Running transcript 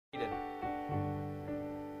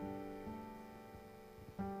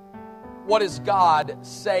What is God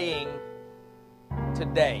saying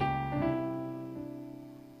today?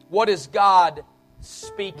 What is God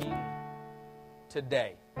speaking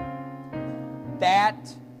today?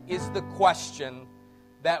 That is the question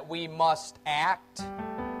that we must act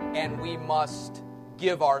and we must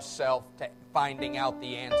give ourselves to finding out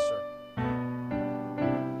the answer.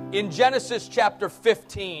 In Genesis chapter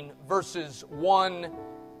 15, verses 1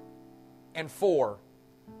 and 4,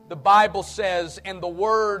 the Bible says, "And the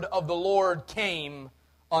word of the Lord came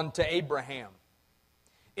unto Abraham."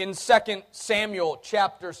 In 2 Samuel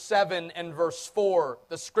chapter 7 and verse 4,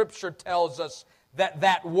 the Scripture tells us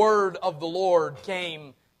that word of the Lord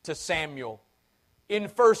came to Samuel. In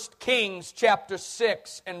 1 Kings chapter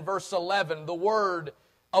 6 and verse 11, the word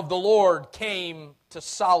of the Lord came to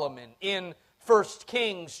Solomon. In 1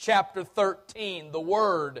 Kings chapter 13, the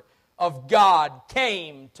word of God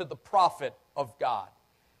came to the prophet of God.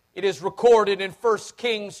 It is recorded in 1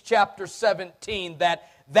 Kings chapter 17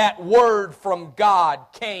 that word from God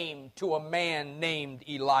came to a man named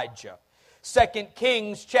Elijah. 2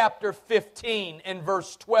 Kings chapter 15 and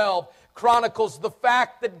verse 12 chronicles the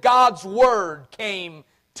fact that God's word came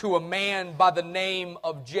to a man by the name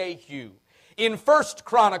of Jehu. In 1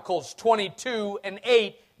 Chronicles 22 and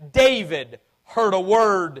 8, David heard a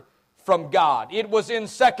word from God. It was in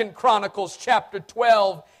 2 Chronicles chapter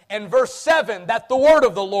 12 and verse 7 that the word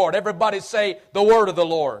of the Lord, everybody say, the word of the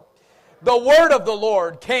Lord. The word of the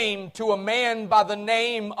Lord came to a man by the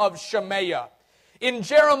name of Shemaiah. In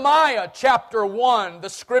Jeremiah chapter 1, the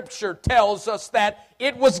Scripture tells us that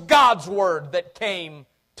it was God's word that came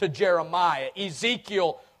to Jeremiah.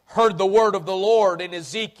 Ezekiel heard the word of the Lord in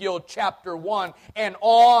Ezekiel chapter 1. And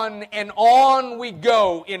on we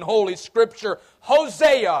go in Holy Scripture.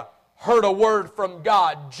 Hosea heard a word from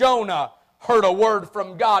God. Jonah heard a word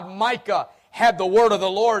from God. Micah had the word of the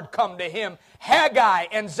Lord come to him. Haggai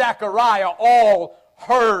and Zechariah all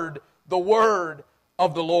heard the word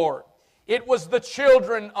of the Lord. It was the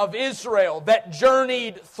children of Israel that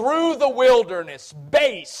journeyed through the wilderness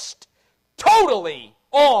based totally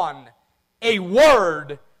on a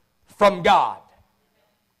word from God.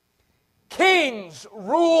 Kings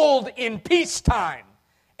ruled in peacetime,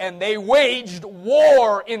 and they waged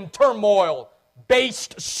war in turmoil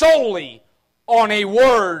based solely on a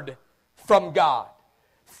word from God.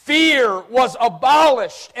 Fear was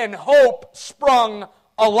abolished and hope sprung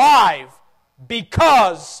alive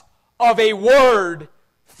because of a word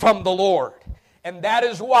from the Lord. And that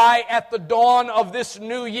is why at the dawn of this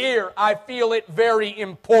new year, I feel it very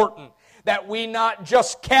important that we not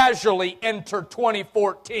just casually enter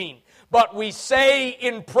 2014, but we say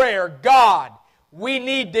in prayer, God, we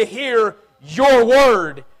need to hear your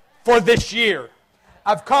word for this year.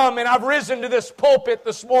 I've come and I've risen to this pulpit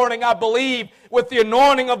this morning, I believe, with the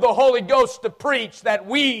anointing of the Holy Ghost to preach that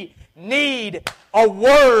we need a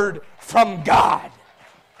word from God.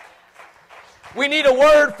 We need a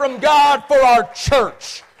word from God for our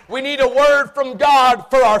church. We need a word from God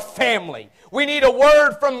for our family. We need a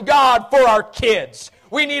word from God for our kids.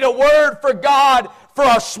 We need a word for God for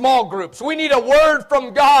our small groups. We need a word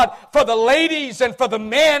from God for the ladies and for the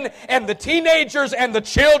men and the teenagers and the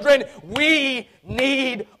children. We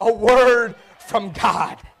need a word from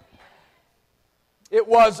God. It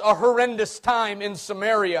was a horrendous time in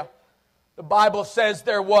Samaria. The Bible says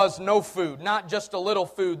there was no food, not just a little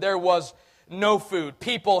food. There was no food.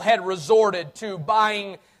 People had resorted to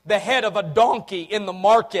buying the head of a donkey in the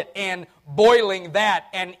market and boiling that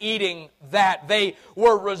and eating that. They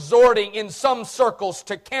were resorting in some circles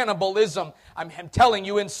to cannibalism. I'm telling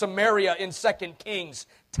you, in Samaria, in 2 Kings,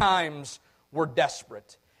 times were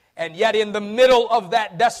desperate. And yet in the middle of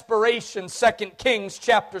that desperation, 2 Kings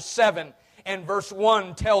chapter 7 and verse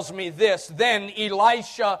 1 tells me this. Then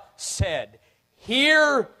Elisha said,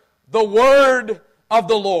 "Hear the word of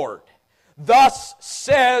the Lord. Thus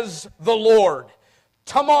says the Lord,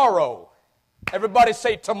 tomorrow," everybody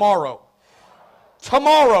say tomorrow.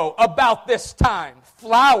 Tomorrow about this time,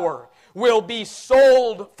 flour will be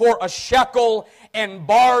sold for a shekel and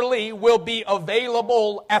barley will be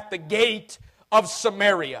available at the gate of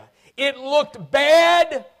Samaria. It looked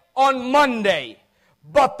bad on Monday,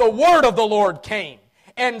 but the word of the Lord came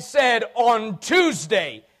and said on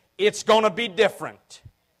Tuesday, it's going to be different.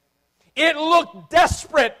 It looked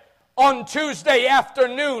desperate on Tuesday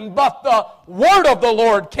afternoon, but the word of the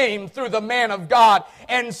Lord came through the man of God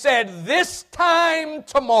and said, this time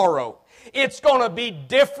tomorrow, it's going to be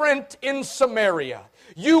different in Samaria.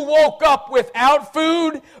 You woke up without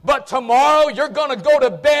food, but tomorrow you're going to go to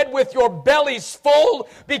bed with your bellies full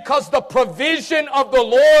because the provision of the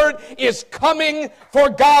Lord is coming for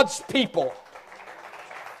God's people.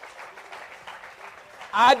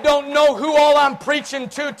 I don't know who all I'm preaching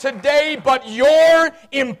to today, but your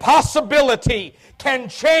impossibility can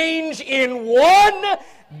change in one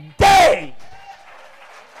day.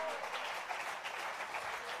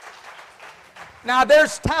 Now,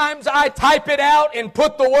 there's times I type it out and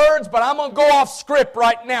put the words, but I'm going to go off script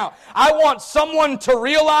right now. I want someone to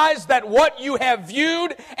realize that what you have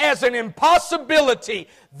viewed as an impossibility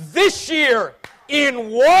this year in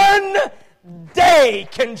one day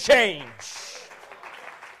can change.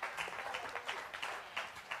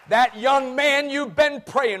 That young man you've been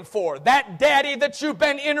praying for, that daddy that you've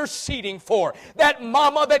been interceding for, that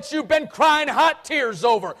mama that you've been crying hot tears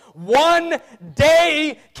over, one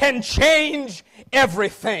day can change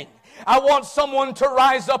everything. I want someone to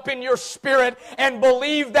rise up in your spirit and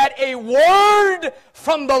believe that a word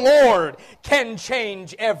from the Lord can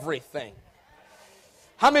change everything.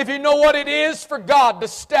 How many of you know what it is for God to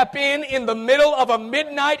step in the middle of a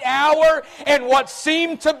midnight hour and what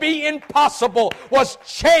seemed to be impossible was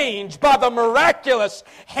changed by the miraculous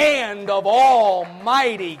hand of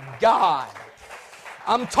Almighty God?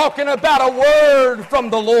 I'm talking about a word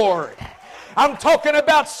from the Lord. I'm talking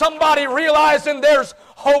about somebody realizing there's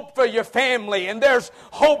hope for your family, and there's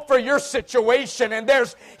hope for your situation, and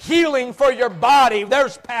there's healing for your body.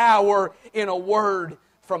 There's power in a word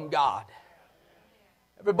from God.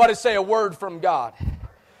 Everybody say a word from God.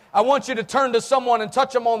 I want you to turn to someone and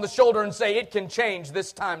touch them on the shoulder and say, it can change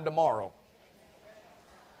this time tomorrow.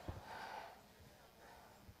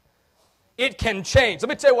 It can change. Let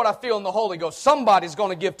me tell you what I feel in the Holy Ghost. Somebody's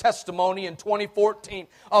going to give testimony in 2014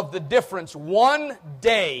 of the difference one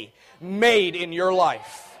day made in your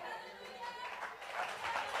life.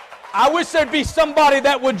 I wish there'd be somebody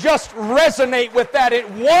that would just resonate with that. It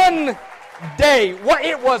one day.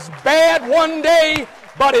 It was bad one day,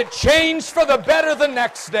 but it changed for the better the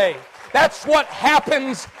next day. That's what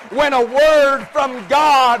happens when a word from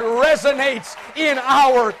God resonates in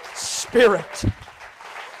our spirit.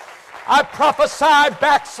 I prophesy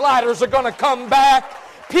backsliders are going to come back.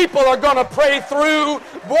 People are going to pray through.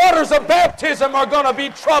 Waters of baptism are going to be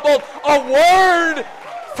troubled. A word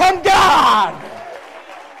from God.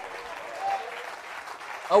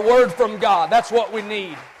 A word from God. That's what we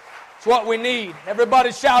need. It's what we need.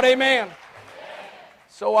 Everybody shout amen.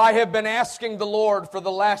 So I have been asking the Lord for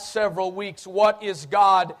the last several weeks, what is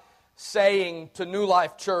God saying to New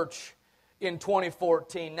Life Church in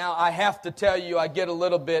 2014? Now, I have to tell you, I get a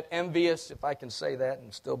little bit envious, if I can say that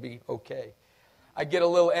and still be okay. I get a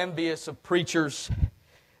little envious of preachers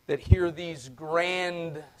that hear these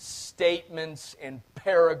grand statements and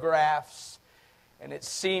paragraphs, and it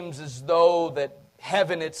seems as though that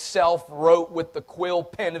heaven itself wrote with the quill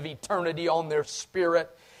pen of eternity on their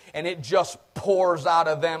spirit, and it just pours out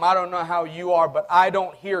of them. I don't know how you are, but I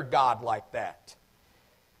don't hear God like that.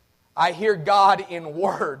 I hear God in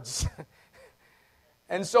words.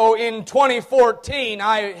 And so in 2014,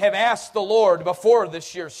 I have asked the Lord before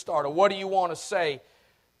this year started, what do you want to say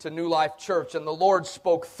to New Life Church? And the Lord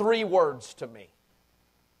spoke 3 words to me.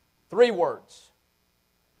 3 words.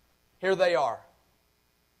 Here they are.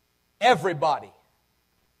 Everybody,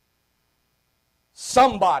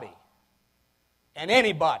 somebody, and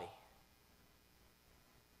anybody.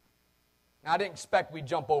 Now, I didn't expect we'd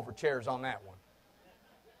jump over chairs on that one.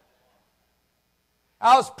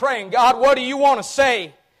 I was praying, God, what do you want to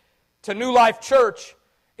say to New Life Church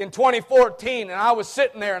in 2014? And I was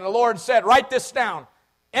sitting there and the Lord said, write this down.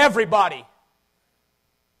 Everybody,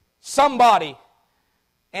 somebody,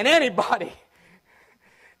 and anybody.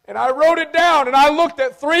 And I wrote it down and I looked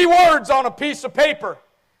at 3 words on a piece of paper.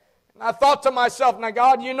 And I thought to myself, now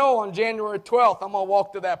God, you know on January 12th, I'm going to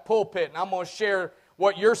walk to that pulpit and I'm going to share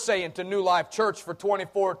what you're saying to New Life Church for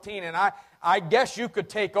 2014. And I guess you could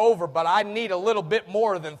take over, but I need a little bit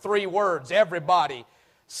more than 3 words. Everybody,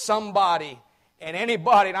 somebody, and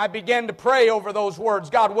anybody. And I began to pray over those words.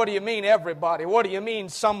 God, what do you mean everybody? What do you mean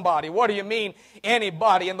somebody? What do you mean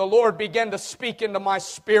anybody? And the Lord began to speak into my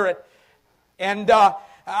spirit. And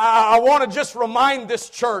I want to just remind this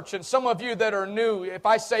church, and some of you that are new, if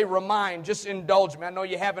I say remind, just indulge me. I know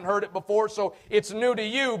you haven't heard it before, so it's new to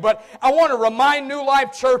you. But I want to remind New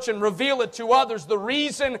Life Church and reveal it to others the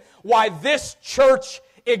reason why this church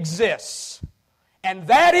exists. And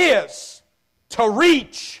that is to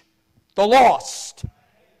reach the lost.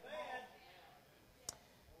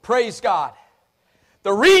 Praise God.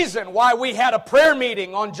 The reason why we had a prayer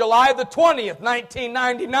meeting on July the 20th,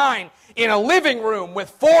 1999, in a living room with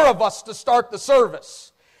 4 of us to start the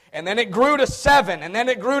service. And then it grew to 7, and then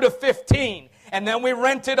it grew to 15. And then we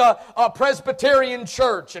rented a Presbyterian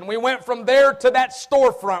church, and we went from there to that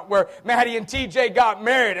storefront where Maddie and TJ got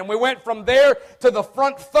married, and we went from there to the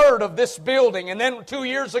front third of this building. And then 2.5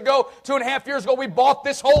 years ago, we bought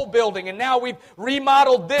this whole building, and now we've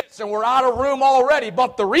remodeled this, and we're out of room already.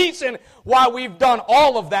 But the reason why we've done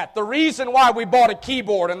all of that, the reason why we bought a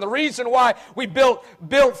keyboard, and the reason why we built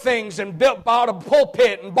things and bought a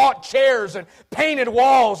pulpit and bought chairs and painted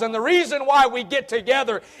walls, and the reason why we get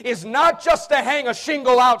together is not just to hang a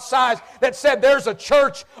shingle outside that said there's a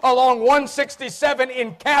church along 167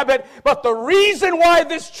 in Cabot, but the reason why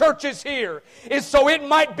this church is here is so it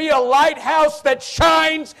might be a lighthouse that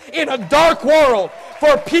shines in a dark world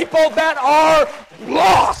for people that are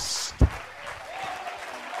lost.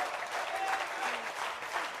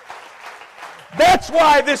 That's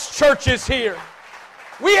why this church is here.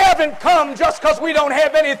 We haven't come just because we don't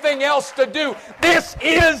have anything else to do. This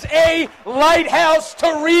is a lighthouse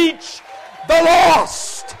to reach the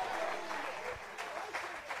lost.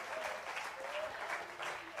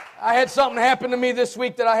 I had something happen to me this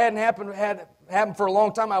week that I hadn't happened for a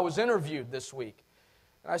long time. I was interviewed this week.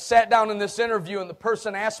 I sat down in this interview, and the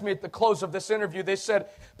person asked me at the close of this interview, they said,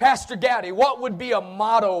 "Pastor Gaddy, what would be a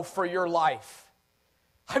motto for your life?"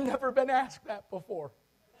 I've never been asked that before.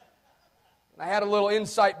 And I had a little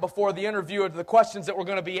insight before the interview of the questions that were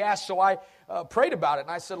going to be asked, so I prayed about it.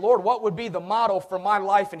 And I said, Lord, what would be the motto for my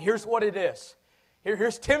life? And here's what it is.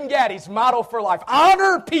 Here's Tim Gaddy's motto for life.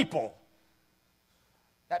 Honor people.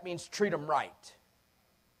 That means treat them right.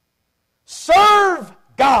 Serve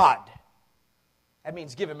God. That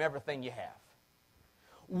means give Him everything you have.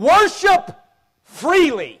 Worship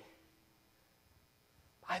freely.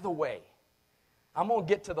 By the way, I'm going to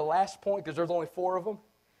get to the last point because there's only 4 of them.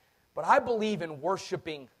 But I believe in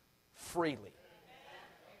worshiping freely.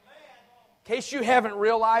 In case you haven't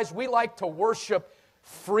realized, we like to worship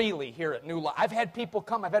freely here at New Life. I've had people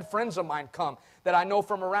come, I've had friends of mine come that I know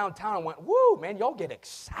from around town and went, woo, man, y'all get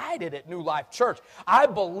excited at New Life Church. I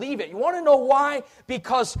believe it. You want to know why?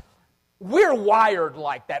 Because we're wired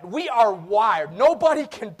like that. We are wired. Nobody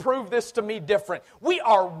can prove this to me different. We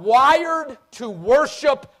are wired to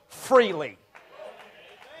worship freely.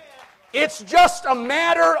 It's just a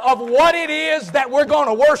matter of what it is that we're going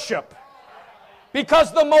to worship.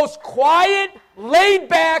 Because the most quiet,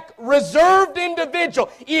 laid-back, reserved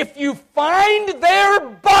individual, if you find their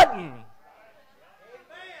button,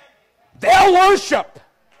 they'll worship.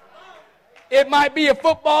 It might be a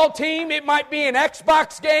football team, it might be an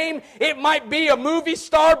Xbox game, it might be a movie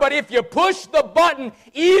star, but if you push the button,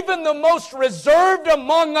 even the most reserved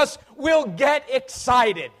among us will get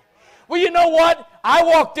excited. Well, you know what? I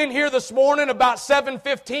walked in here this morning about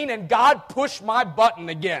 7:15 and God pushed my button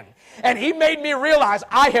again. And He made me realize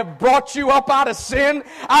I have brought you up out of sin.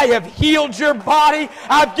 I have healed your body.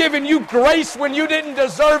 I've given you grace when you didn't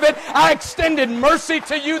deserve it. I extended mercy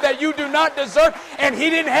to you that you do not deserve. And He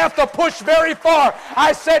didn't have to push very far.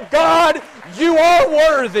 I said, God, you are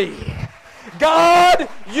worthy. God,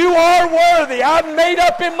 you are worthy. I've made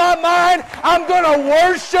up in my mind I'm going to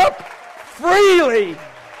worship freely.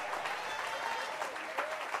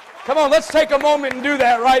 Come on, let's take a moment and do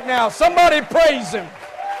that right now. Somebody praise Him.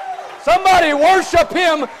 Somebody worship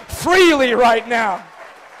Him freely right now.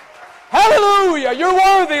 Hallelujah. You're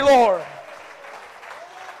worthy, Lord.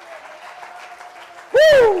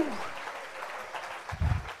 Woo!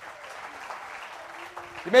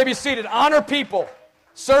 You may be seated. Honor people.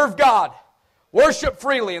 Serve God. Worship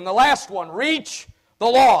freely. And the last one, reach the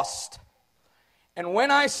lost. And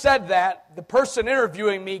when I said that, the person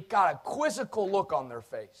interviewing me got a quizzical look on their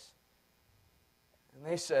face.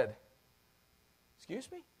 And they said,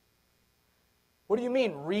 "Excuse me? What do you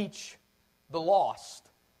mean, reach the lost?"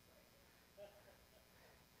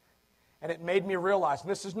 And it made me realize, and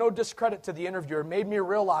this is no discredit to the interviewer, it made me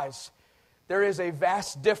realize there is a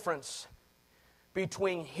vast difference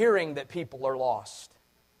between hearing that people are lost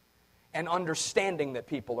and understanding that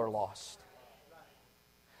people are lost.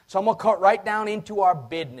 So I'm going to cut right down into our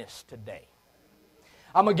business today.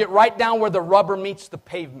 I'm going to get right down where the rubber meets the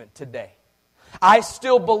pavement today. I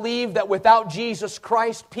still believe that without Jesus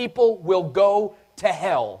Christ, people will go to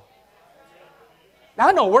hell. Now,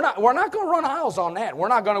 I know we're not going to run aisles on that. We're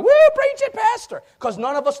not going to, woo, preach it, Pastor, because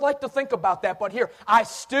none of us like to think about that. But here, I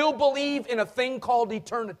still believe in a thing called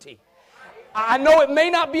eternity. I know it may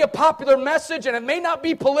not be a popular message and it may not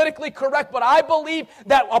be politically correct, but I believe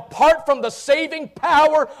that apart from the saving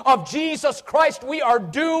power of Jesus Christ, we are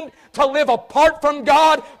doomed to live apart from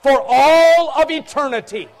God for all of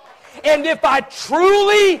eternity. And if I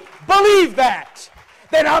truly believe that,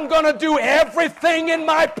 then I'm going to do everything in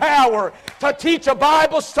my power to teach a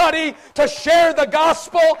Bible study, to share the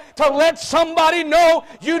gospel, to let somebody know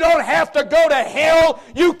you don't have to go to hell,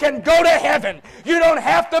 you can go to heaven. You don't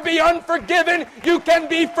have to be unforgiven, you can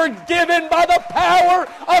be forgiven by the power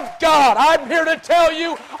of God. I'm here to tell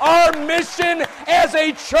you our mission as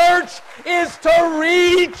a church is to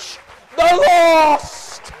reach the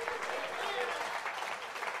lost.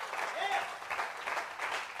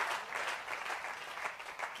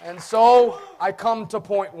 And so I come to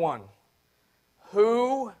point one.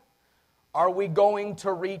 Who are we going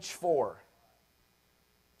to reach for?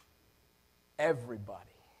 Everybody.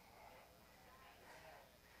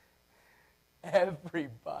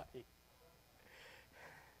 Everybody.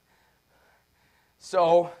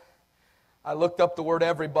 So I looked up the word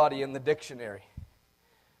everybody in the dictionary.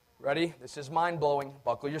 Ready? This is mind-blowing.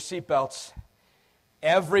 Buckle your seatbelts.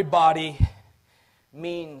 Everybody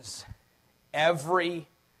means every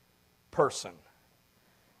person.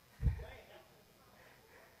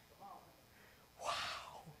 Wow.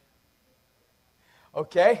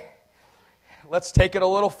 Okay, let's take it a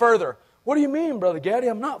little further. What do you mean, Brother Gaddy?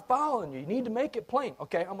 I'm not following you. You need to make it plain.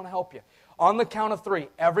 Okay, I'm going to help you. On the count of 3,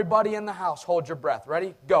 everybody in the house, hold your breath.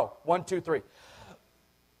 Ready? Go. 1, 2, 3.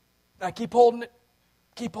 Now keep holding it.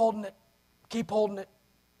 Keep holding it. Keep holding it.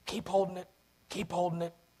 Keep holding it. Keep holding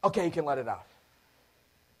it. Okay, you can let it out.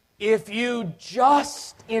 If you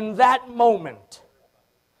just in that moment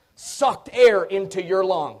sucked air into your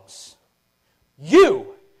lungs,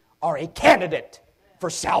 you are a candidate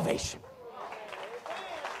for salvation.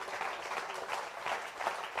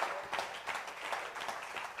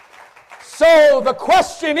 So the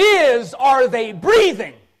question is, are they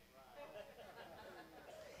breathing?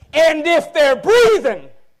 And if they're breathing,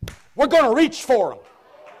 we're going to reach for them.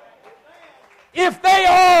 If they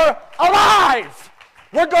are alive,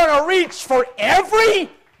 we're going to reach for every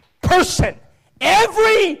person,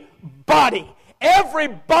 everybody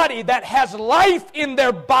that has life in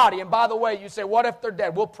their body. And by the way, you say, what if they're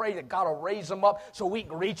dead? We'll pray that God will raise them up so we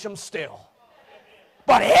can reach them still.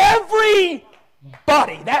 But everybody,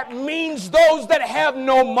 that means those that have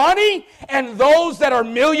no money and those that are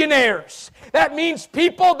millionaires. That means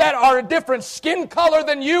people that are a different skin color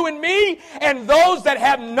than you and me, and those that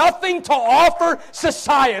have nothing to offer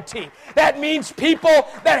society. That means people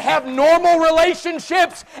that have normal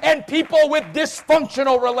relationships and people with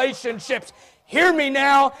dysfunctional relationships. Hear me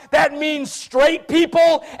now, that means straight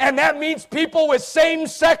people, and that means people with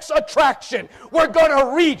same-sex attraction. We're going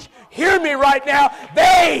to reach, hear me right now,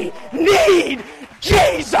 they need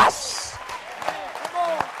Jesus.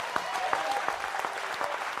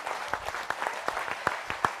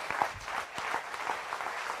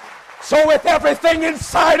 So with everything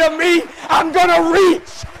inside of me, I'm going to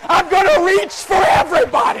reach. I'm going to reach for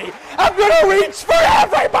everybody. I'm going to reach for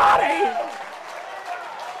everybody.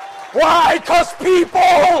 Why? Because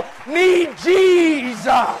people need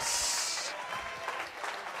Jesus.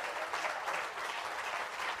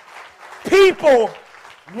 People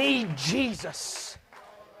need Jesus.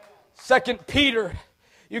 2 Peter,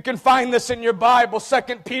 you can find this in your Bible, 2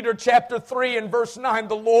 Peter chapter 3 and verse 9.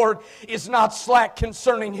 The Lord is not slack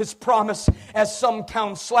concerning His promise, as some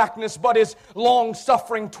count slackness, but is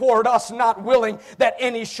long-suffering toward us, not willing that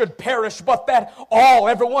any should perish, but that all,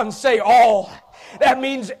 everyone say all. That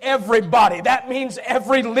means everybody. That means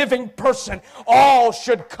every living person. All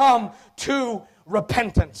should come to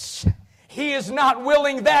repentance. He is not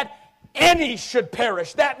willing that any should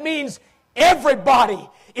perish. That means everybody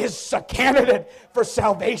is a candidate for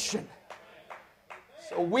salvation.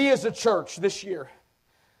 So we as a church this year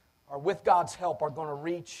are, with God's help, are going to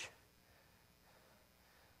reach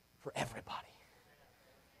for everybody.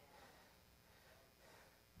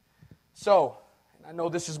 So, and I know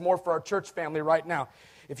this is more for our church family right now.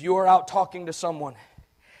 If you are out talking to someone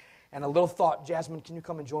and a little thought, Jasmine, can you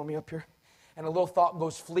come and join me up here? And a little thought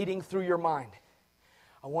goes fleeting through your mind.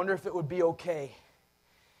 I wonder if it would be okay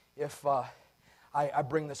if I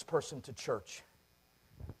bring this person to church.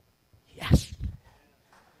 Yes.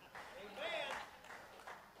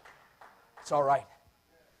 It's all right.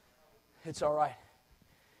 It's all right.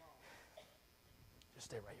 Just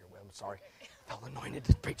stay right here, Will. I'm sorry. I felt anointed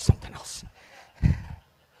to preach something else.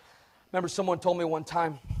 Remember, someone told me one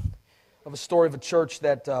time of a story of a church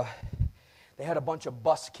that they had a bunch of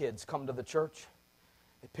bus kids come to the church.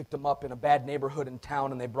 They picked them up in a bad neighborhood in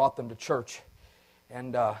town and they brought them to church.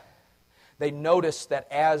 And they noticed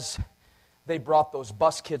that as they brought those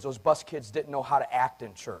bus kids didn't know how to act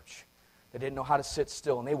in church. They didn't know how to sit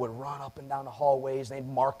still, and they would run up and down the hallways, and they'd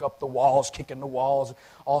mark up the walls, kicking the walls,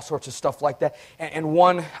 all sorts of stuff like that. And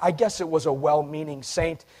one, I guess it was a well-meaning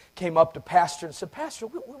saint, came up to Pastor and said, Pastor,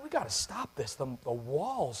 we got to stop this. The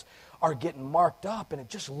walls are getting marked up, and it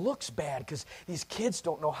just looks bad because these kids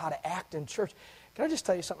don't know how to act in church. Can I just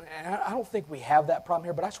tell you something? I don't think we have that problem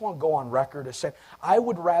here, but I just want to go on record as saying, I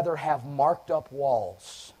would rather have marked up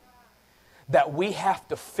walls that we have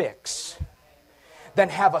to fix than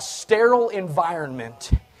have a sterile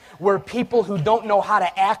environment where people who don't know how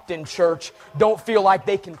to act in church don't feel like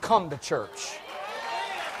they can come to church.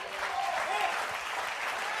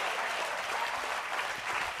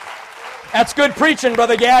 That's good preaching,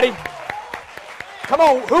 Brother Gaddy. Come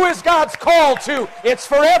on, who is God's call to? It's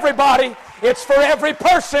for everybody. It's for every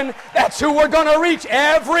person. That's who we're going to reach.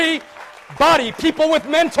 Everybody. People with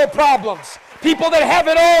mental problems. People that have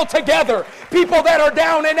it all together. People that are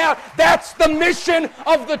down and out. That's the mission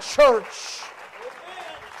of the church.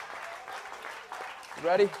 You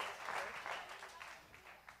ready?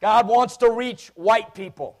 God wants to reach white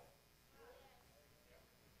people.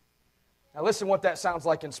 Now listen what that sounds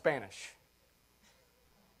like in Spanish.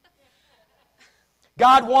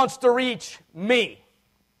 God wants to reach me.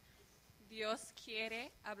 Dios quiere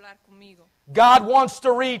hablar conmigo. God wants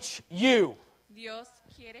to reach you. Dios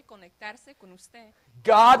quiere conectarse con usted.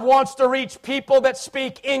 God wants to reach people that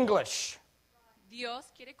speak English. Dios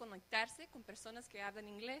quiere conectarse con personas que hablan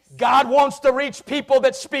inglés. God wants to reach people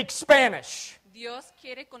that speak Spanish. Dios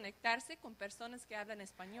quiere conectarse con personas que hablan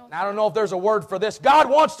español. Now, I don't know if there's a word for this. God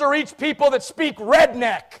wants to reach people that speak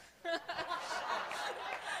redneck.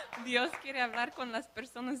 Dios quiere hablar con las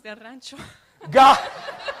personas del rancho.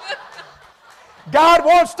 God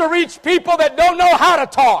wants to reach people that don't know how to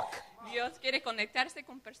talk. Dios quiere conectarse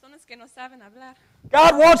con personas que no saben hablar.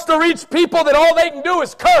 God wants to reach people that all they can do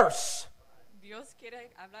is curse. Dios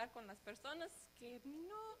quiere hablar con las personas que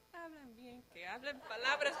no hablan bien, que hablan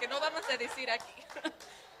palabras que no vamos a decir aquí.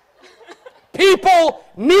 People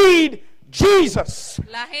need Jesus.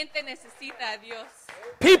 La gente necesita a Dios.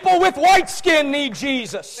 People with white skin need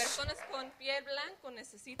Jesus. Personas con piel blanco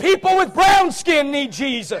necesitan. People with brown skin need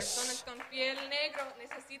Jesus. Personas con piel negro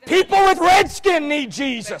necesitan. People with red skin need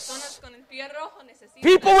Jesus. Personas con el piel rojo necesitan.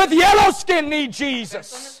 People with yellow skin need Jesus.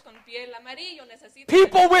 Personas con piel amarillo necesitan.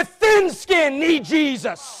 People with thin skin need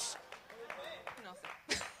Jesus. No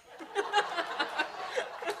sé.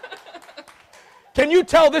 Can you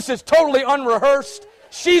tell this is totally unrehearsed?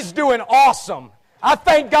 She's doing awesome. I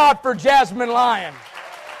thank God for Jasmine Lyon.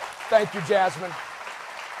 Thank you, Jasmine.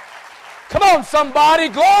 Come on, somebody.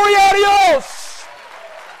 Gloria a Dios.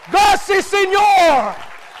 Gracias, Señor.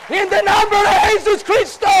 In the nombre de Jesus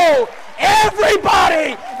Cristo,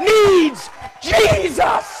 everybody needs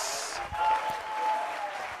Jesus.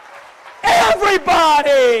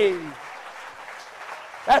 Everybody.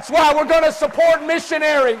 That's why we're going to support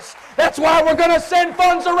missionaries. That's why we're going to send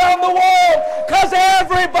funds around the world, because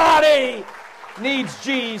everybody needs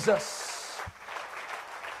Jesus.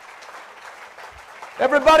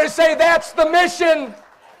 Everybody say, that's the mission.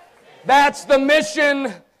 That's the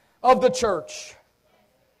mission of the church.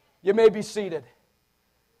 You may be seated.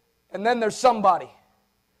 And then there's somebody.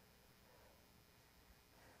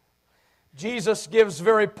 Jesus gives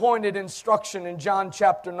very pointed instruction in John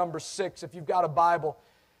chapter number 6. If you've got a Bible,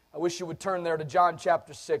 I wish you would turn there to John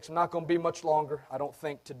chapter 6. I'm not going to be much longer, I don't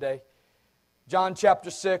think, today. John chapter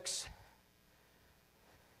 6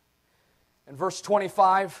 and verse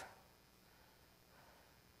 25.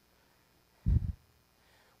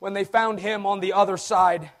 When they found him on the other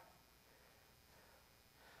side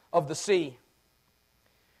of the sea,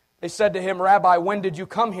 they said to him, Rabbi, when did you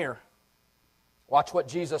come here? Watch what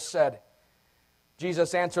Jesus said.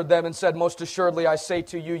 Jesus answered them and said, most assuredly I say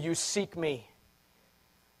to you, you seek me,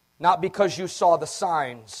 not because you saw the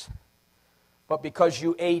signs, but because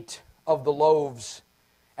you ate of the loaves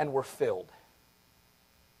and were filled.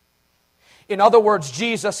 In other words,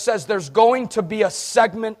 Jesus says there's going to be a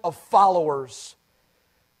segment of followers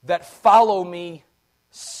that follow me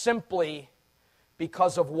simply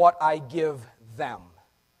because of what I give them.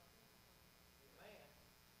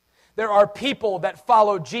 There are people that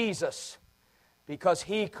follow Jesus because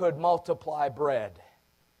he could multiply bread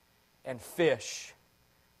and fish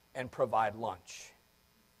and provide lunch.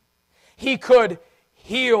 He could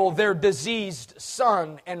heal their diseased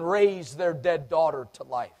son and raise their dead daughter to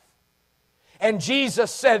life. And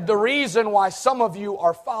Jesus said, the reason why some of you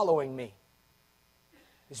are following me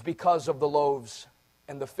is because of the loaves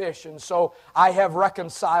and the fish. And so I have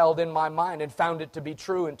reconciled in my mind and found it to be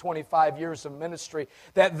true in 25 years of ministry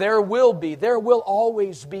that there will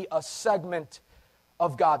always be a segment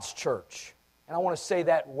of God's church. and I want to say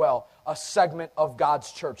that well, a segment of God's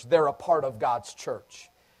church. They're a part of God's church.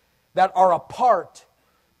 That are a part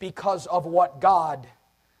because of what God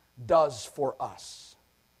does for us.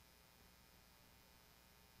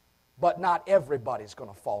 But not everybody's going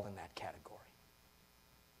to fall in that category.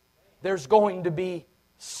 There's going to be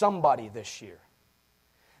somebody this year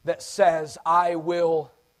that says, I will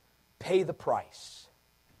pay the price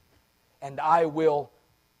and I will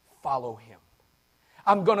follow Him.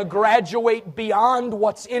 I'm going to graduate beyond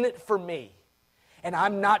what's in it for me. And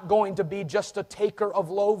I'm not going to be just a taker of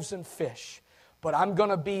loaves and fish, but I'm going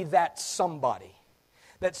to be that somebody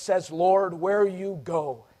that says, Lord, where you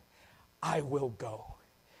go, I will go.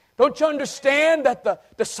 Don't you understand that the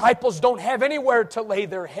disciples don't have anywhere to lay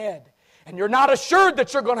their head? And you're not assured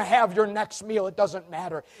that you're going to have your next meal. It doesn't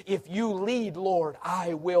matter. If you lead, Lord,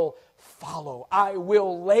 I will follow. I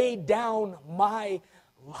will lay down my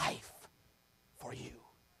life for you.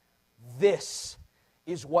 This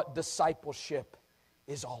is what discipleship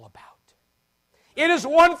is all about. It is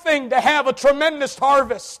one thing to have a tremendous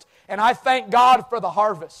harvest, and I thank God for the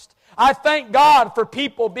harvest. I thank God for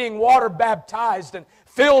people being water baptized and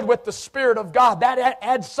filled with the Spirit of God. That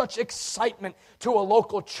adds such excitement to a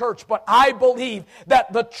local church. But I believe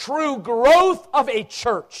that the true growth of a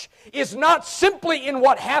church is not simply in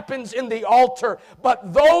what happens in the altar,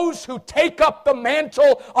 but those who take up the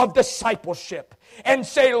mantle of discipleship and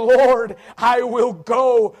say, Lord, I will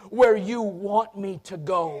go where you want me to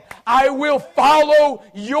go. I will follow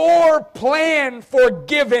your plan for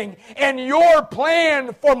giving and your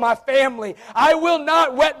plan for my family. I will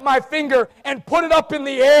not wet my finger and put it up in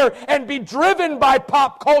the air and be driven by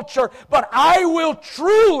pop culture, but I will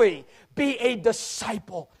truly be a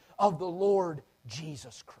disciple of the Lord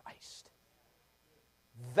Jesus Christ.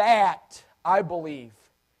 That, I believe,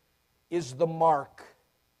 is the mark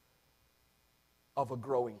of a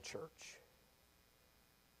growing church.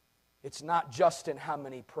 It's not just in how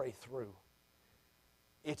many pray through.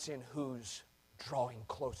 It's in who's drawing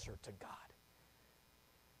closer to God.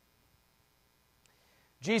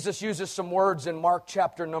 Jesus uses some words in Mark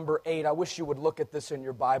chapter number 8. I wish you would look at this in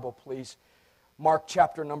your Bible, please. Mark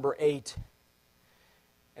chapter number 8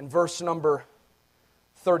 and verse number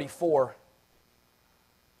 34.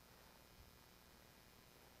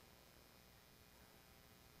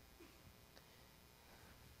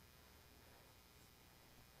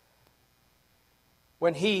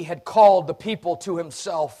 When he had called the people to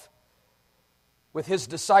himself with his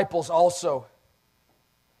disciples also,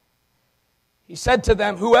 he said to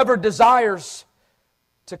them, whoever desires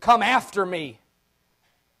to come after me,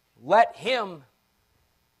 let him,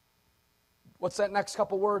 what's that next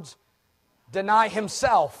couple words? Deny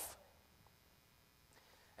himself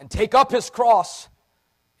and take up his cross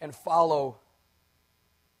and follow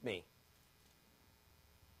me.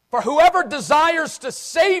 For whoever desires to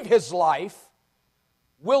save his life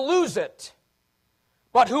will lose it.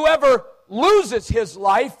 But whoever loses his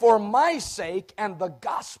life for my sake and the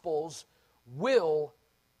gospel's will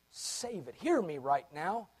save it. Hear me right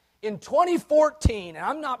now. In 2014, and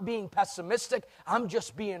I'm not being pessimistic, I'm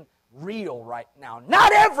just being real right now.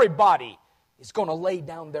 Not everybody is going to lay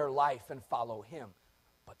down their life and follow Him,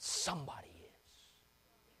 but somebody is.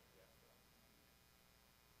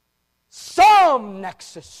 Some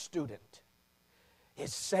Nexus student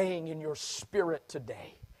is saying in your spirit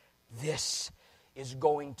today, this is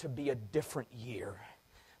going to be a different year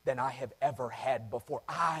than I have ever had before.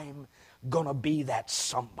 I'm going to be that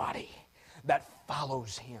somebody that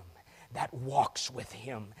follows Him, that walks with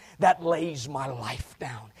Him, that lays my life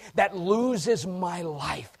down, that loses my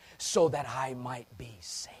life so that I might be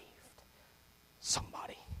saved.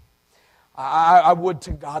 Somebody. I would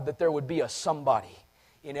to God that there would be a somebody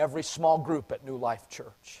in every small group at New Life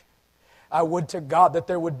Church. I would to God that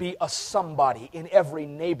there would be a somebody in every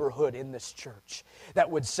neighborhood in this church that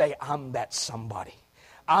would say, I'm that somebody.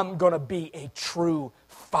 I'm going to be a true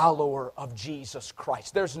follower of Jesus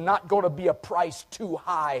Christ. There's not going to be a price too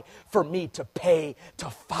high for me to pay to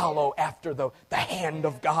follow after the hand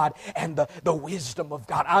of God and the wisdom of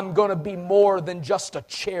God. I'm going to be more than just a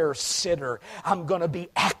chair sitter. I'm going to be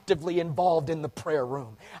actively involved in the prayer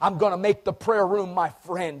room. I'm going to make the prayer room my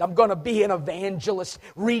friend. I'm going to be an evangelist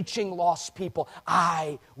reaching lost people.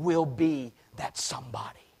 I will be that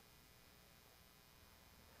somebody.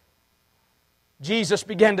 Jesus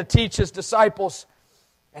began to teach His disciples,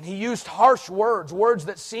 and He used harsh words, words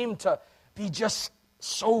that seemed to be just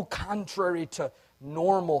so contrary to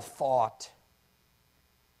normal thought.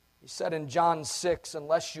 He said in John 6,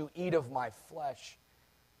 unless you eat of my flesh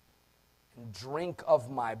and drink of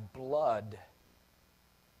my blood,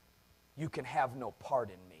 you can have no part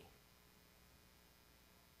in me.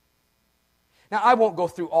 Now, I won't go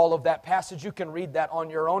through all of that passage. You can read that on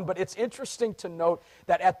your own, but it's interesting to note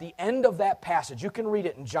that at the end of that passage, you can read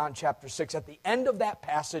it in John chapter 6, at the end of that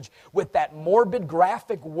passage with that morbid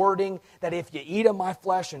graphic wording that if you eat of my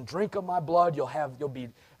flesh and drink of my blood, you'll be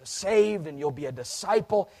saved and you'll be a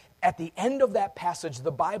disciple. At the end of that passage,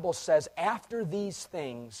 the Bible says, after these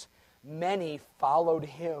things, many followed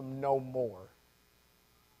him no more.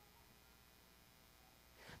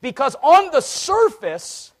 Because on the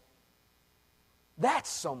surface, that's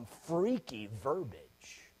some freaky verbiage.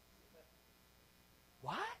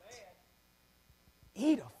 What?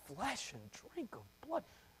 Eat of flesh and drink of blood.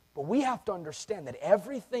 But we have to understand that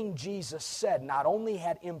everything Jesus said not only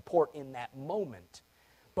had import in that moment,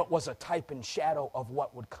 but was a type and shadow of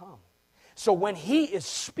what would come. So when he is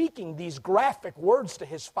speaking these graphic words to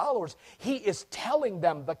his followers, he is telling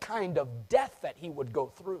them the kind of death that he would go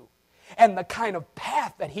through and the kind of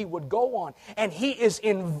path that he would go on. And he is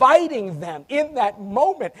inviting them in that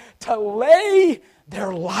moment to lay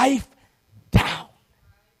their life down.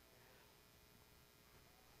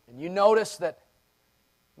 And you notice that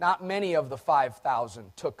not many of the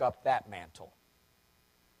 5,000 took up that mantle.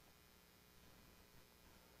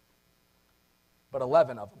 But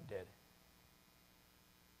 11 of them did.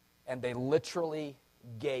 And they literally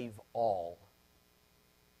gave all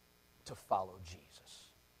to follow Jesus.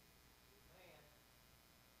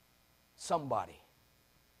 Somebody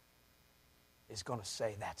is going to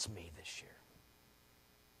say, that's me this year.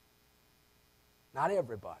 Not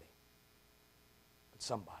everybody, but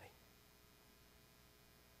somebody.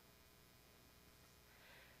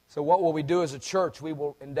 So what will we do as a church? We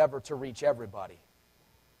will endeavor to reach everybody.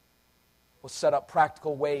 We'll set up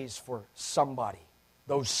practical ways for somebody,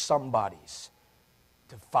 those somebodies,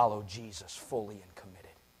 to follow Jesus fully and committed.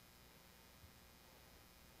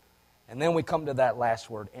 And then we come to that last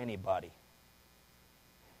word, anybody.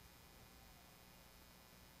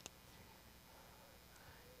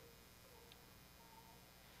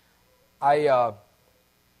 I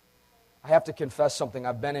have to confess something.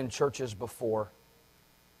 I've been in churches before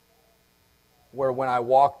where when I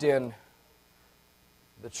walked in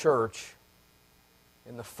the church,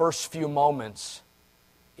 in the first few moments,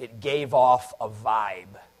 it gave off a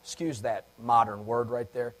vibe. Excuse that modern word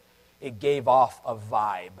right there. It gave off a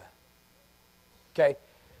vibe. Okay?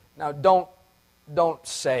 Now, don't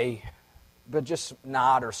say, but just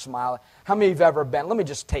nod or smile. How many of you have ever been, let me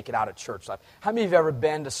just take it out of church life. How many of you have ever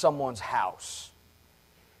been to someone's house?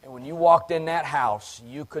 And when you walked in that house,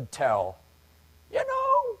 you could tell, you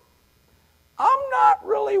know, I'm not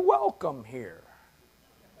really welcome here.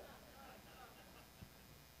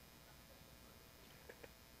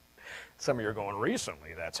 Some of you are going, recently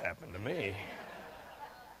that's happened to me.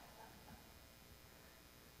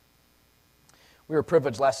 We were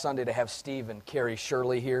privileged last Sunday to have Steve and Carrie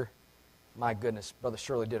Shirley here. My goodness, Brother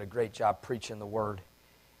Shirley did a great job preaching the Word.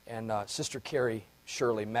 And Sister Carrie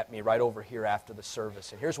Shirley met me right over here after the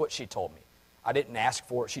service. And here's what she told me. I didn't ask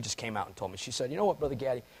for it. She just came out and told me. She said, you know what, Brother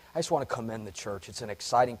Gaddy, I just want to commend the church. It's an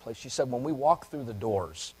exciting place. She said, when we walked through the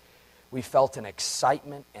doors, we felt an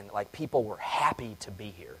excitement and like people were happy to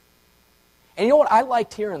be here. And you know what? I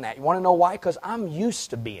liked hearing that. You want to know why? Because I'm used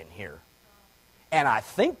to being here. And I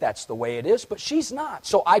think that's the way it is, but she's not.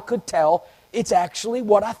 So I could tell it's actually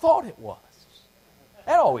what I thought it was.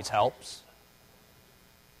 That always helps.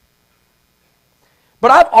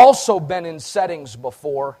 But I've also been in settings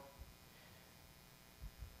before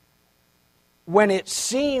when it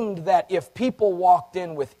seemed that if people walked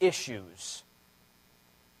in with issues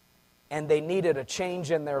and they needed a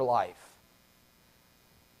change in their life,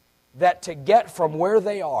 that to get from where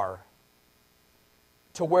they are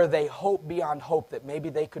to where they hope beyond hope that maybe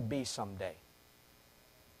they could be someday,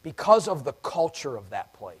 because of the culture of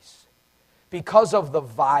that place, because of the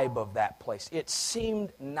vibe of that place, it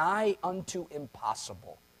seemed nigh unto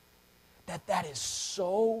impossible that is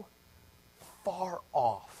so far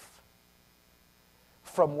off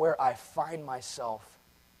from where I find myself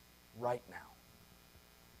right now.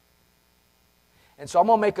 And so I'm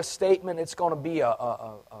going to make a statement. It's going to be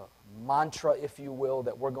a mantra, if you will,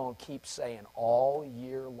 that we're going to keep saying all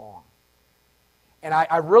year long. And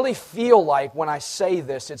I really feel like when I say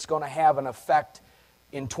this, it's going to have an effect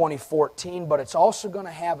in 2014, but it's also going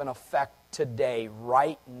to have an effect today,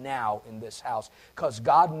 right now in this house, because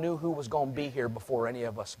God knew who was going to be here before any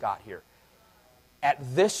of us got here. At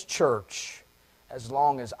this church, as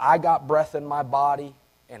long as I got breath in my body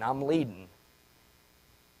and I'm leading,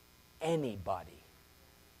 anybody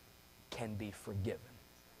can be forgiven.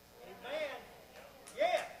 Amen.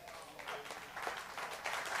 Yeah.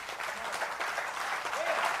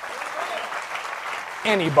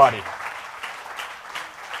 Anybody.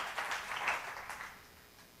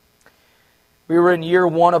 We were in year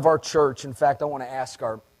one of our church. In fact, I want to ask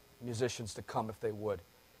our musicians to come if they would.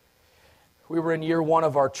 We were in year one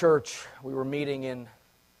of our church. We were meeting in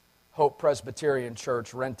Hope Presbyterian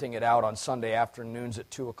Church, renting it out on Sunday afternoons at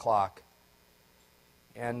 2 o'clock.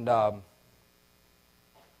 And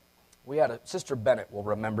we had Sister Bennett will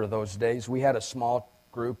remember those days. We had a small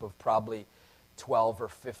group of probably 12 or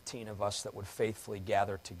 15 of us that would faithfully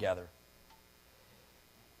gather together.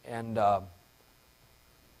 And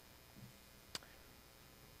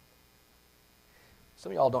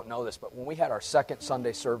some of y'all don't know this, but when we had our second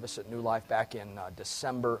Sunday service at New Life back in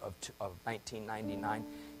December of 1999,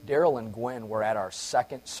 Daryl and Gwen were at our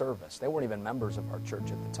second service. They weren't even members of our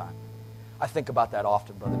church at the time. I think about that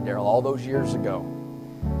often, Brother Daryl, all those years ago,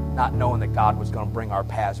 not knowing that God was going to bring our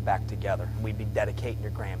paths back together. We'd be dedicating your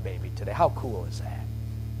grandbaby today. How cool is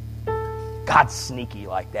that? God's sneaky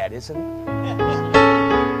like that, isn't he?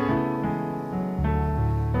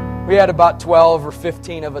 We had about 12 or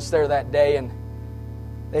 15 of us there that day, and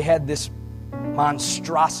they had this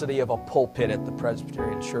monstrosity of a pulpit at the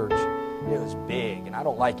Presbyterian church. It was big, and I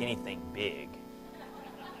don't like anything big.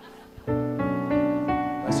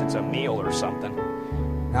 Unless it's a meal or something.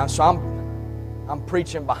 Now, so I'm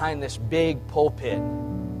preaching behind this big pulpit.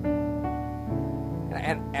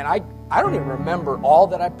 And I don't even remember all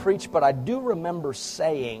that I preached, but I do remember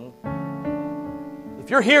saying, if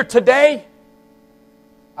you're here today,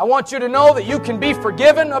 I want you to know that you can be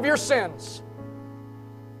forgiven of your sins.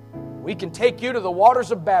 We can take you to the waters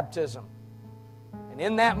of baptism. And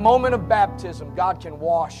in that moment of baptism, God can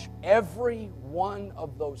wash every one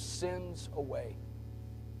of those sins away.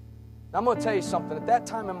 Now, I'm going to tell you something. At that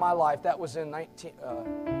time in my life, that was in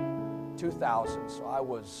 2000, so I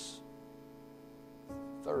was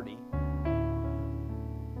 30.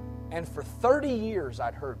 And for 30 years,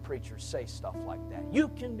 I'd heard preachers say stuff like that. You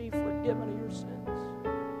can be forgiven of your sins.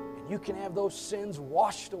 And you can have those sins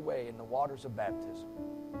washed away in the waters of baptism.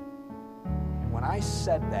 When I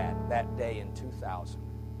said that day in 2000,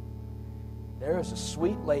 there was a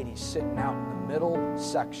sweet lady sitting out in the middle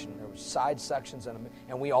section. There were side sections, and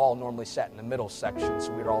we all normally sat in the middle section,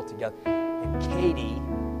 so we were all together. And Katie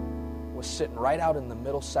was sitting right out in the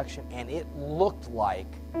middle section, and it looked like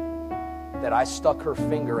that I stuck her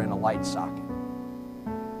finger in a light socket.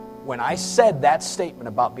 When I said that statement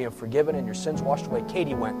about being forgiven and your sins washed away,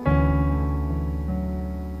 Katie went.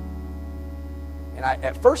 And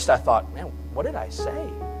at first I thought, man, what did I say?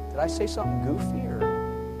 Did I say something goofy or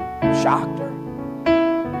shocked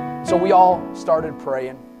her? So we all started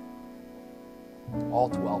praying, all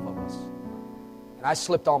 12 of us. And I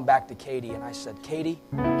slipped on back to Katie and I said, Katie,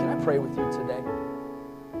 can I pray with you today?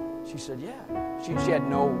 She said, yeah. She had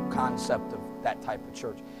no concept of that type of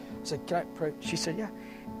church. I said, can I pray? She said, yeah.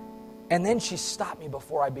 And then she stopped me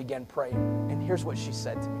before I began praying. And here's what she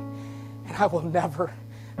said to me. And I will never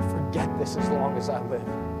forget this as long as I live.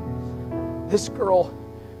 This girl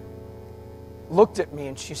looked at me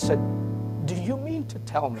and she said, do you mean to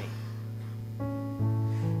tell me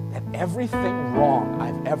that everything wrong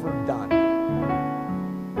I've ever done,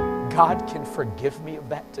 God can forgive me of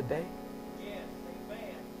that today? Yes,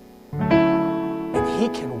 amen. And He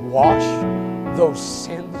can wash those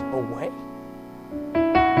sins away?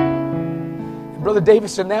 And Brother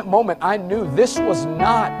Davis, in that moment, I knew this was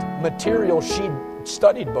not material she'd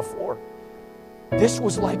studied before. This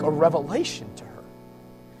was like a revelation to her.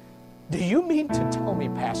 Do you mean to tell me,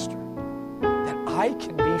 Pastor, that I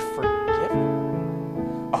can be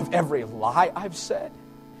forgiven of every lie I've said,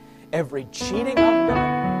 every cheating I've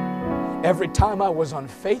done, every time I was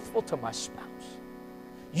unfaithful to my spouse?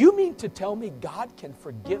 You mean to tell me God can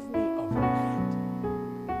forgive me of that?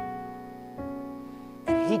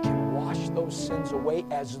 And He can wash those sins away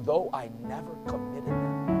as though I never committed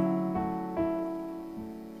them?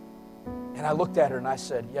 And I looked at her and I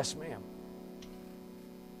said, yes, ma'am.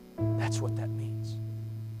 That's what that means.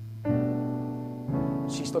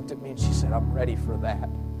 She looked at me and she said, I'm ready for that.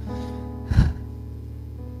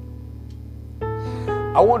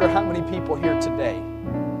 I wonder how many people here today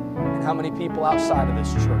and how many people outside of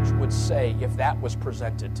this church would say, if that was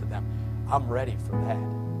presented to them, I'm ready for that.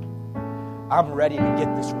 I'm ready to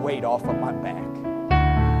get this weight off of my back.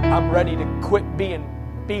 I'm ready to quit being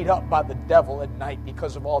beat up by the devil at night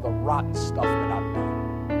because of all the rotten stuff that I've done.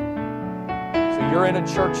 So you're in a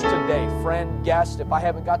church today, friend, guest. If I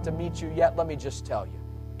haven't got to meet you yet, let me just tell you,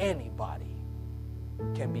 anybody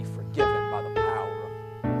can be forgiven by the power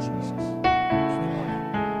of Jesus.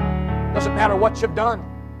 Doesn't matter what you've done.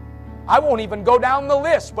 I won't even go down the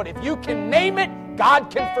list, but if you can name it,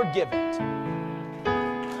 God can forgive it.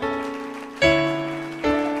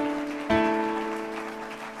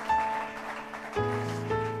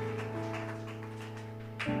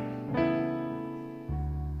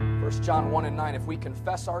 1 John 1:9, if we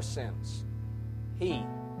confess our sins, He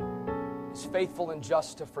is faithful and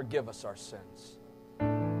just to forgive us our sins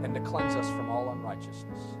and to cleanse us from all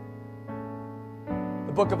unrighteousness.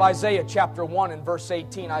 The book of Isaiah, chapter 1 and verse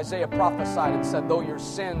 18, Isaiah prophesied and said, though your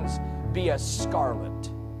sins be as scarlet,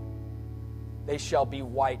 they shall be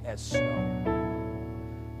white as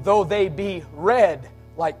snow. Though they be red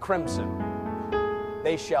like crimson,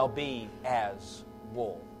 they shall be as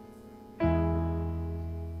wool.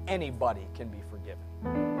 Anybody can be forgiven.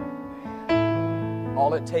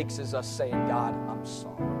 All it takes is us saying, God, I'm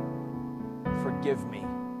sorry. Forgive me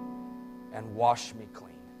and wash me clean.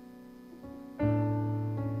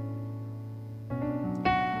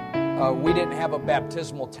 We didn't have a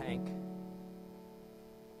baptismal tank.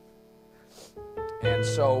 And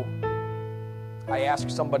so I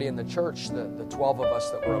asked somebody in the church, the 12 of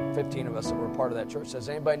us that were, 15 of us that were part of that church, says,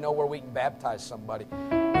 anybody know where we can baptize somebody?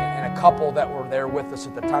 And a couple that were there with us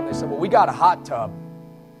at the time, they said, well, we got a hot tub.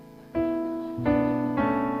 I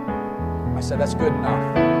said, that's good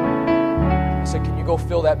enough. I said, can you go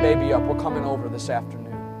fill that baby up? We're coming over this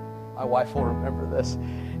afternoon. My wife will remember this.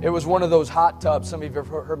 It was one of those hot tubs, some of you have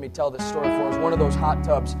heard me tell this story before, it was one of those hot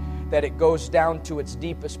tubs that it goes down to its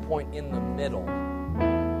deepest point in the middle.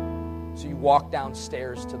 So you walk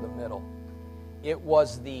downstairs to the middle. It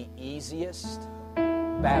was the easiest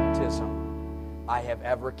baptism I have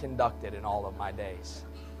ever conducted in all of my days.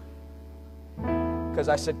 Because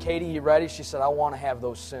I said, Katie, you ready? She said, I want to have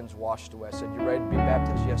those sins washed away. I said, you ready to be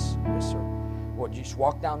baptized? Yes, sir. Well, you just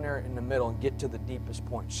walk down there in the middle and get to the deepest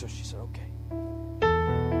point. So she said, okay.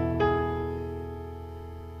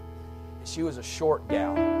 She was a short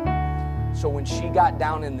gal. So when she got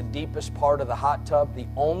down in the deepest part of the hot tub, the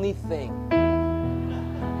only thing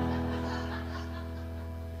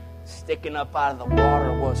sticking up out of the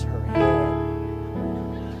water was her head.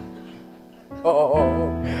 Oh.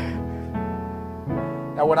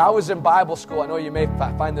 Now, when I was in Bible school, I know you may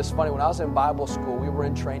find this funny. When I was in Bible school, we were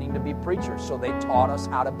in training to be preachers. So they taught us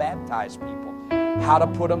how to baptize people, how to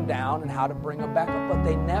put them down and how to bring them back up. But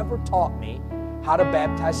they never taught me how to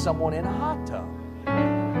baptize someone in a hot tub.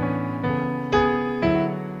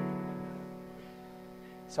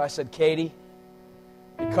 So I said, Katie,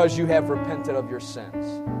 because you have repented of your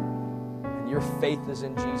sins and your faith is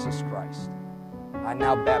in Jesus Christ, I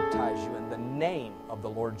now baptize you in the name of the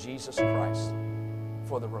Lord Jesus Christ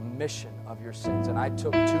for the remission of your sins. And I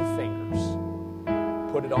took 2 fingers,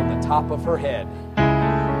 put it on the top of her head.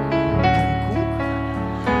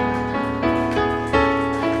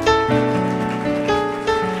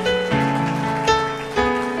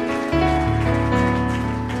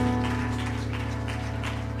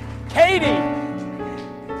 Katie,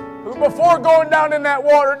 who before going down in that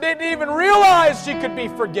water didn't even realize she could be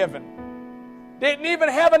forgiven. Didn't even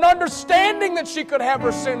have an understanding that she could have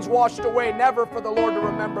her sins washed away, never for the Lord to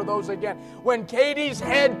remember those again. When Katie's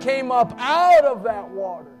head came up out of that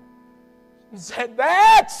water, she said,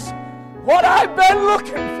 that's what I've been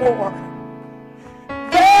looking for.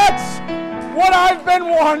 That's what I've been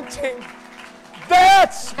wanting.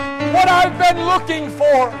 That's what I've been looking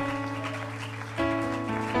for.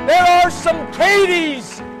 There are some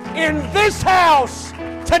Katies in this house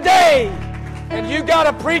today, and you got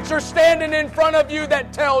a preacher standing in front of you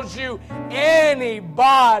that tells you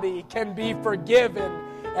anybody can be forgiven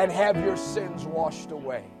and have your sins washed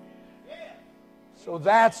away. So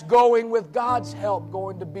that's going, with God's help,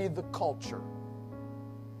 going to be the culture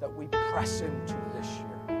that we press into this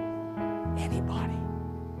year. Anybody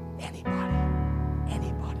can be forgiven.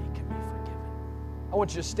 I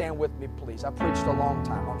want you to stand with me, please. I preached a long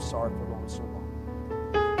time. I'm sorry for going so long.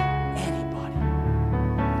 Anybody.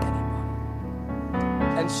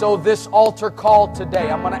 And so this altar call today,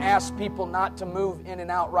 I'm going to ask people not to move in and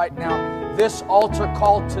out right now. This altar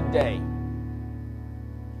call today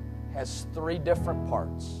has 3 different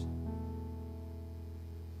parts.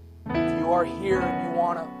 If you are here and you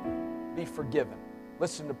want to be forgiven,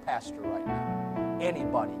 listen to Pastor right now.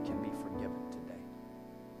 Anybody can be forgiven today.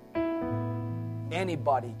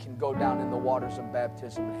 Anybody can go down in the waters of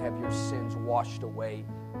baptism and have your sins washed away,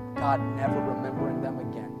 God never remembering them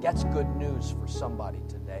again. That's good news for somebody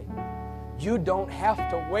today. You don't have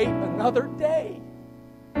to wait another day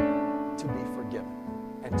to be forgiven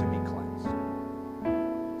and to be cleansed.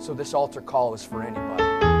 So this altar call is for anybody.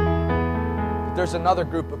 But there's another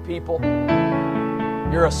group of people.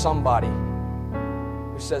 You're a somebody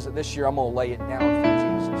who says that this year I'm going to lay it down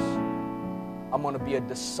for Jesus. I'm going to be a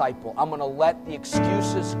disciple. I'm going to let the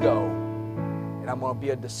excuses go, and I'm going to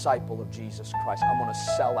be a disciple of Jesus Christ. I'm going to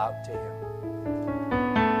sell out to Him.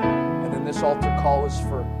 And then this altar call is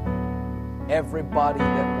for everybody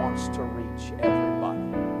that wants to reach everybody.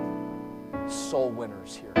 soul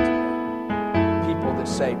winners here today. People that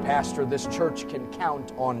say, Pastor, this church can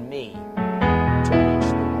count on me to reach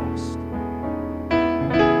the lost.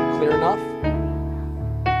 Clear enough?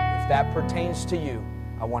 If that pertains to you,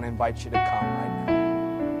 I want to invite you to come right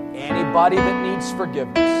now. Anybody that needs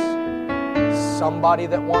forgiveness, somebody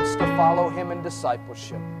that wants to follow Him in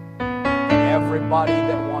discipleship, and everybody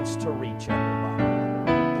that wants to reach everybody.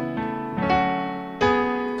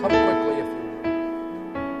 Come quickly if you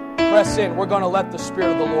will. Press in. We're going to let the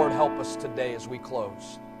Spirit of the Lord help us today as we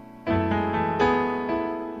close.